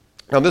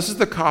 Now, this is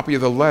the copy of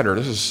the letter.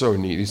 This is so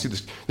neat. You see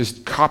this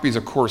copies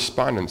of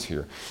correspondence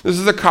here. This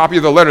is a copy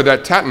of the letter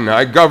that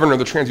Tattenai, governor of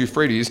the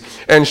Trans-Euphrates,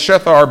 and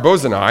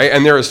Shethar-Bozenai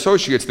and their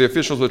associates, the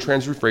officials of the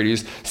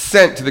Trans-Euphrates,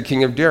 sent to the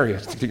king of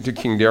Darius, to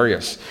King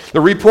Darius.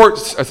 The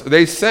reports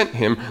they sent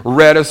him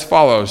read as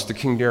follows to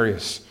King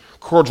Darius.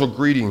 Cordial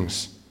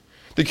greetings.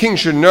 The king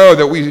should know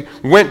that we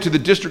went to the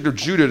district of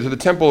Judah to the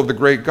temple of the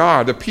great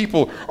God. The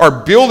people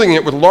are building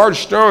it with large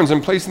stones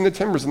and placing the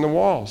timbers in the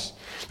walls.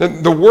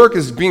 The work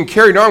is being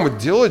carried on with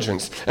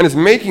diligence and is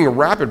making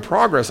rapid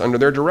progress under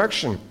their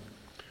direction.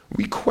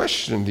 We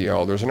questioned the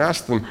elders and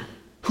asked them,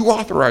 who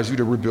authorized you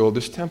to rebuild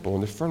this temple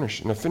and to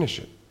finish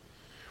it?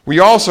 We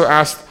also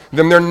asked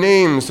them their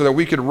names so that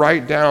we could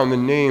write down the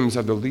names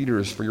of the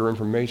leaders for your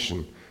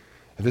information.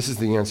 And this is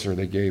the answer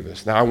they gave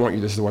us. Now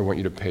this is what I want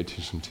you to pay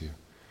attention to.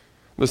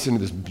 Listen to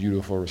this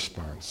beautiful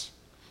response,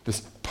 this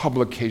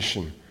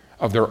publication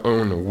of their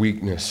own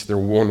weakness, their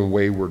own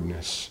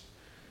waywardness,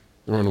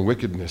 their own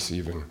wickedness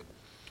even.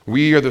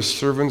 We are the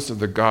servants of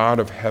the God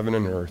of heaven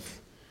and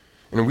earth,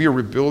 and we are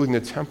rebuilding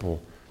the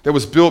temple that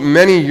was built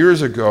many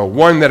years ago,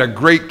 one that a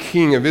great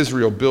king of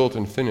Israel built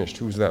and finished.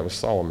 Who's that? It was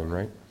Solomon,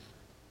 right?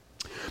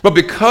 But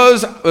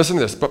because, listen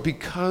to this, but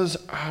because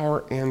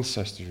our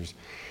ancestors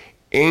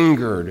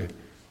angered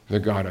the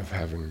God of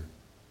heaven,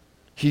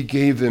 he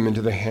gave them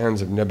into the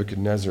hands of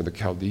Nebuchadnezzar, the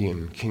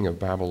Chaldean, king of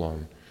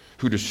Babylon,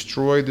 who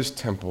destroyed this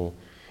temple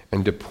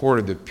and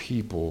deported the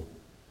people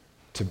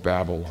to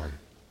Babylon.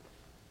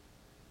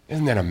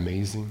 Isn't that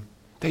amazing?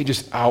 They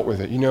just out with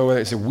it. You know what?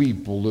 They said, we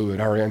blew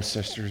it, our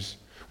ancestors.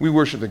 We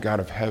worship the God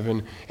of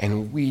heaven,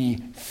 and we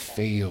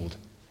failed.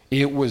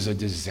 It was a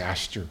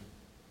disaster.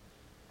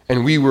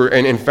 And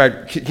in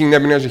fact, King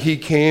Nebuchadnezzar, he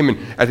came, and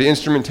at the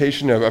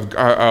instrumentation of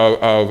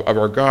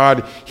our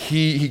God,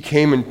 he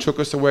came and took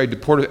us away,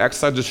 deported,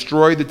 exiled,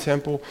 destroyed the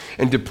temple,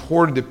 and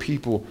deported the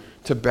people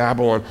to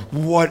Babylon.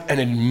 What an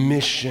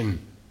admission.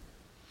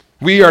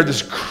 We are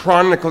this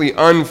chronically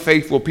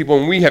unfaithful people,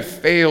 and we have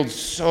failed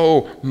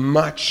so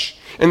much.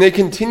 And they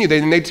continue,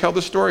 they tell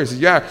the stories.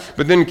 Yeah,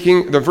 but then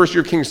the first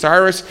year of King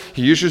Cyrus,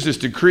 he issues this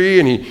decree,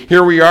 and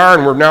here we are,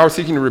 and we're now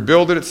seeking to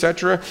rebuild it,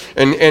 etc.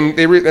 And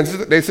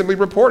they simply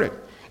report it.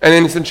 And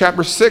then it's in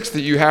chapter 6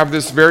 that you have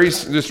this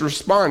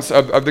response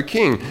of the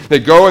king. They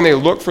go and they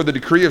look for the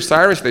decree of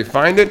Cyrus, they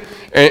find it,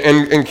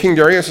 and King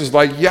Darius is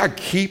like, yeah,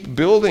 keep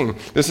building.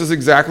 This is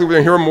exactly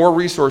what, here are more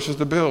resources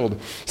to build.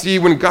 See,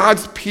 when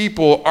God's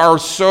people are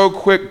so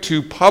quick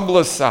to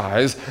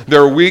publicize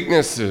their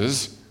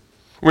weaknesses,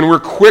 when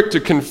we're quick to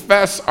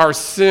confess our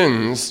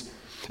sins,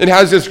 it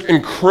has this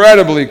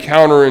incredibly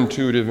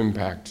counterintuitive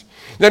impact.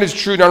 That is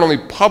true not only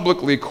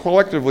publicly,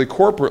 collectively,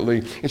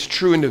 corporately, it's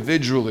true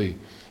individually.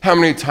 How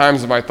many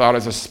times have I thought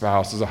as a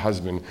spouse, as a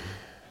husband,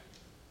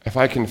 if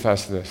I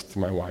confess this to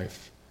my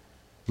wife,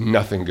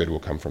 nothing good will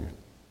come from it.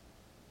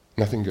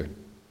 Nothing good.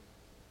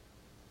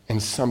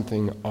 And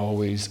something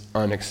always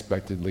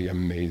unexpectedly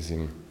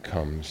amazing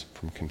comes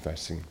from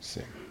confessing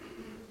sin.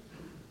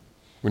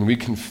 When we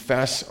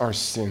confess our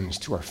sins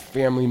to our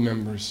family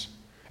members,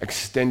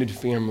 extended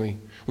family,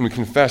 when we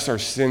confess our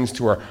sins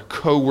to our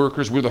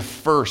co-workers, we're the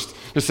first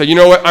to say, you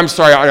know what, I'm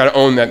sorry, I got to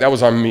own that. That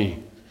was on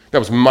me. That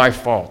was my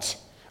fault.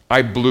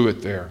 I blew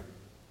it there.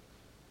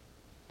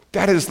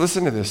 That is,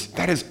 listen to this,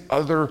 that is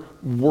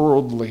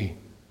otherworldly.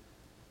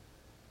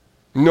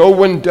 No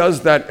one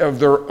does that of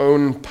their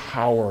own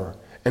power,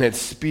 and it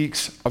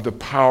speaks of the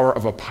power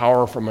of a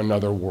power from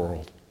another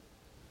world.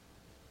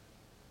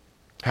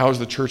 How is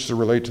the church to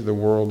relate to the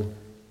world?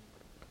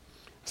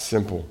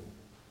 Simple.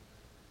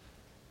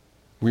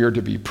 We are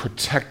to be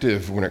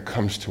protective when it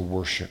comes to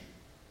worship.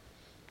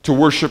 To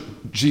worship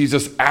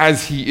Jesus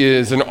as he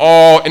is, and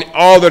all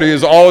that he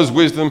is, all his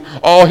wisdom,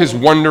 all his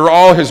wonder,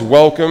 all his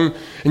welcome,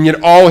 and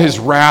yet all his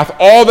wrath,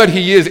 all that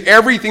he is,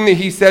 everything that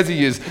he says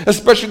he is,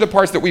 especially the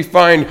parts that we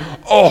find,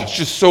 it's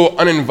just so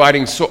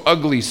uninviting, so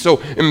ugly,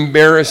 so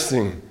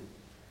embarrassing.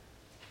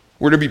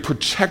 We're to be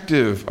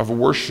protective of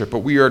worship, but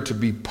we are to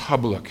be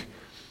public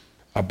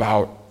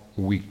about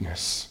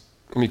weakness.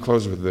 Let me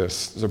close with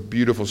this. There's a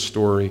beautiful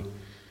story.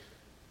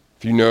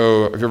 If you've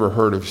ever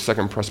heard of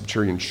Second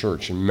Presbyterian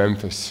Church in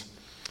Memphis,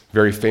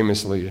 very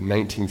famously in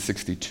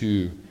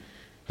 1962,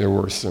 there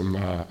were some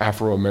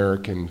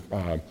Afro-American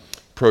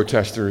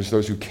protesters,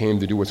 those who came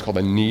to do what's called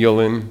a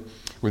kneel-in,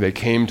 where they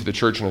came to the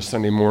church on a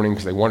Sunday morning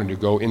because they wanted to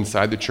go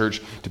inside the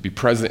church to be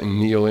present and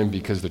kneel in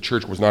because the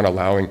church was not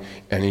allowing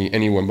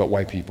anyone but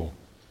white people.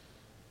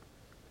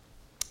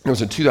 It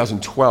was in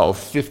 2012,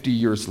 50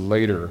 years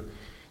later,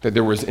 that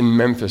there was in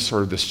Memphis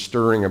sort of this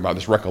stirring about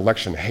this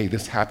recollection. Hey,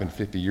 this happened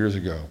 50 years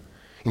ago.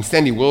 And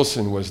Sandy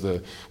Wilson was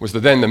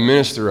then the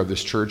minister of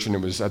this church, and it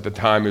was at the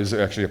time, it was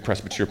actually a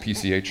Presbyterian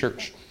PCA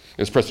church.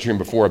 It was Presbyterian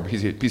before,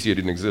 PCA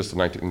didn't exist in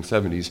the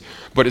 1970s,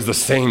 but it's the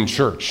same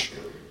church.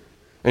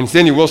 And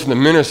Sandy Wilson, the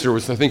minister,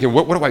 was thinking,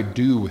 what do I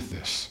do with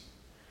this?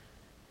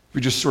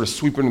 We just sort of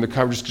sweep it under the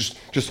cover,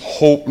 just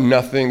hope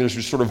nothing,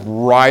 just sort of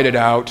ride it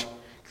out,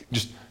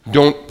 just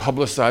don't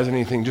publicize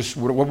anything, just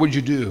what would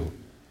you do?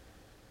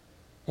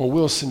 Well,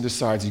 Wilson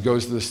decides, he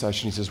goes to the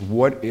session, he says,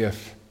 what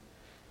if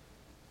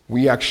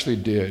we actually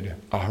did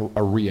a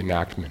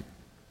reenactment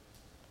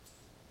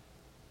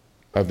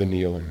of the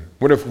kneeling?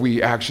 What if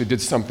we actually did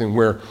something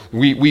where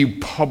we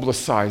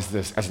publicized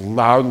this as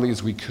loudly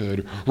as we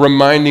could,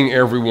 reminding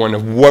everyone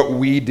of what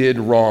we did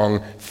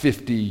wrong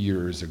 50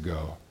 years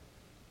ago?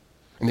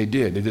 And they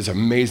did. They did this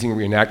amazing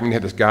reenactment. They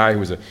had this guy who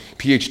was a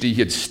PhD. He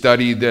had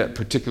studied that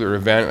particular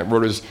event,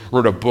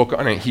 wrote a book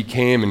on it. He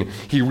came and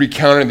he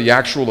recounted the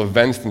actual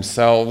events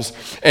themselves.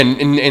 And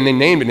they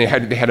named it. They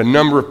had a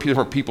number of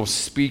different people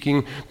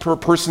speaking,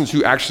 persons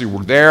who actually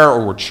were there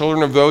or were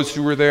children of those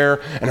who were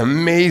there. An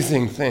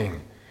amazing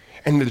thing.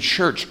 And the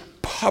church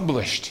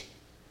publicized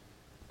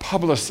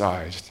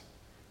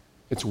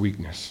its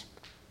weakness.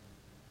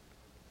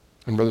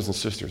 And brothers and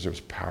sisters, it was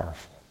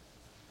powerful.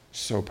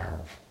 So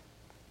powerful.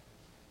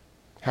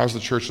 How does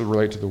the church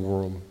relate to the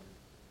world?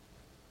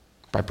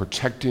 By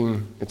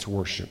protecting its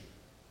worship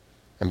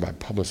and by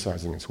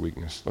publicizing its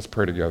weakness. Let's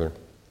pray together.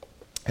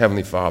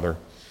 Heavenly Father,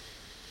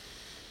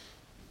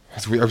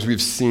 as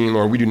we've seen,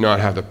 Lord, we do not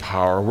have the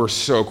power. We're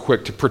so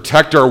quick to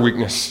protect our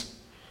weakness.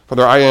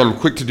 Father, I am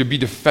quick to be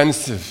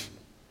defensive.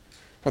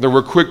 Father,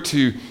 we're quick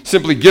to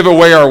simply give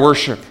away our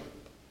worship,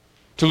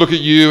 to look at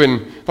you,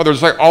 and Father,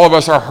 it's like all of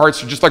us, our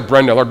hearts are just like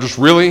Brenda. Lord, just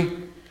really?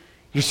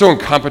 You're so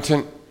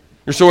incompetent.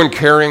 You're so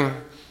uncaring.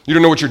 You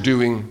don't know what you're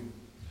doing.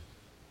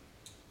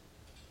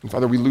 And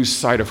Father, we lose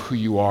sight of who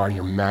you are,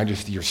 your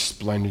majesty, your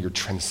splendor, your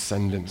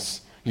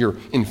transcendence, your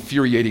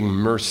infuriating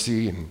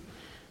mercy and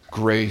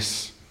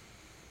grace.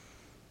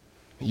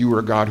 You are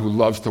a God who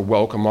loves to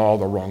welcome all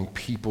the wrong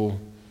people,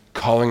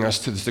 calling us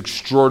to this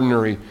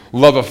extraordinary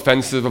love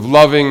offensive of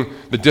loving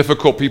the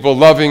difficult people,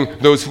 loving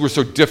those who are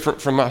so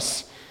different from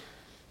us,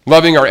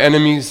 loving our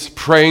enemies,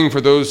 praying for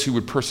those who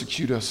would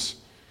persecute us,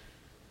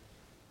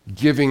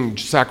 giving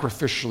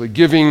sacrificially,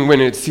 giving when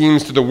it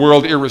seems to the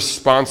world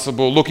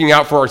irresponsible, looking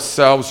out for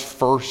ourselves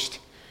first.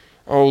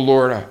 Oh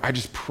Lord, I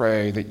just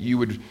pray that you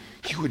would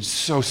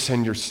so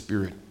send your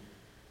Spirit.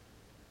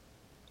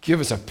 Give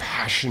us a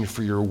passion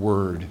for your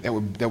word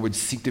that would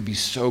seek to be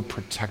so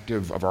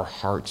protective of our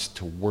hearts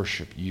to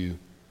worship you,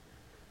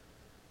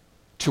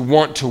 to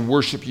want to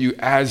worship you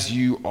as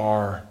you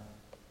are.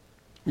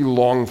 We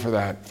long for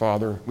that,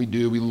 Father. We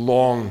do. We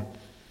long.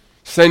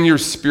 Send your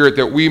Spirit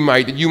that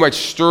you might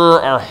stir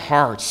our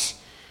hearts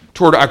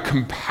toward a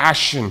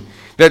compassion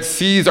that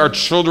sees our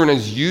children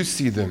as you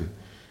see them.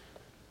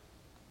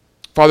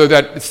 Father,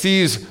 that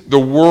sees the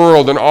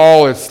world and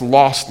all its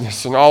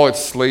lostness and all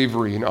its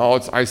slavery and all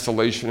its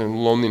isolation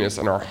and loneliness,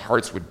 and our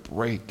hearts would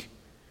break.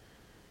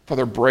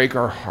 Father, break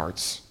our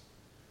hearts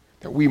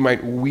that we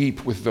might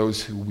weep with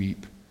those who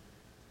weep,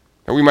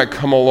 that we might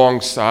come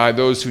alongside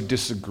those who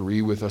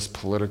disagree with us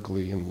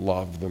politically and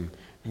love them,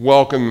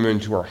 welcome them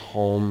into our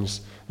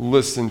homes,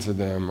 listen to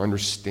them,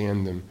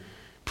 understand them,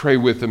 pray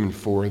with them and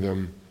for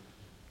them.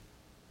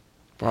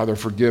 Father,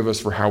 forgive us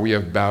for how we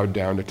have bowed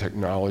down to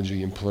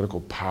technology and political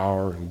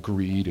power and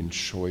greed and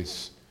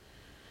choice.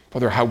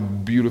 Father, how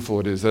beautiful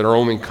it is that our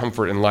only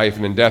comfort in life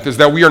and in death is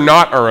that we are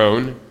not our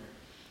own,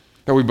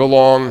 that we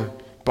belong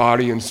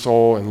body and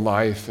soul and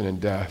life and in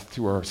death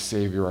to our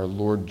Savior, our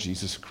Lord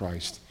Jesus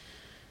Christ,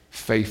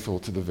 faithful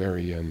to the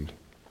very end.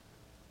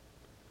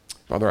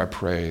 Father, I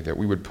pray that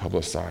we would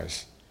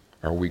publicize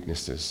our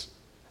weaknesses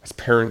as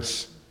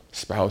parents,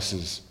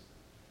 spouses,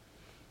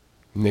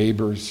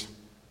 neighbors,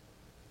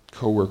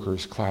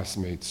 co-workers,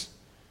 classmates.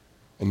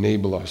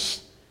 Enable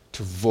us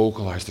to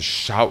vocalize, to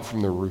shout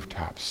from the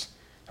rooftops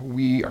that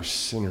we are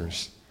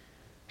sinners,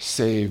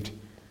 saved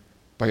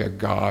by a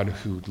God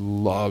who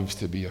loves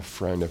to be a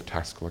friend of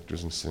tax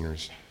collectors and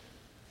sinners.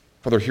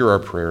 Father, hear our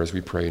prayer as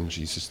we pray in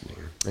Jesus'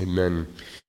 name. Amen.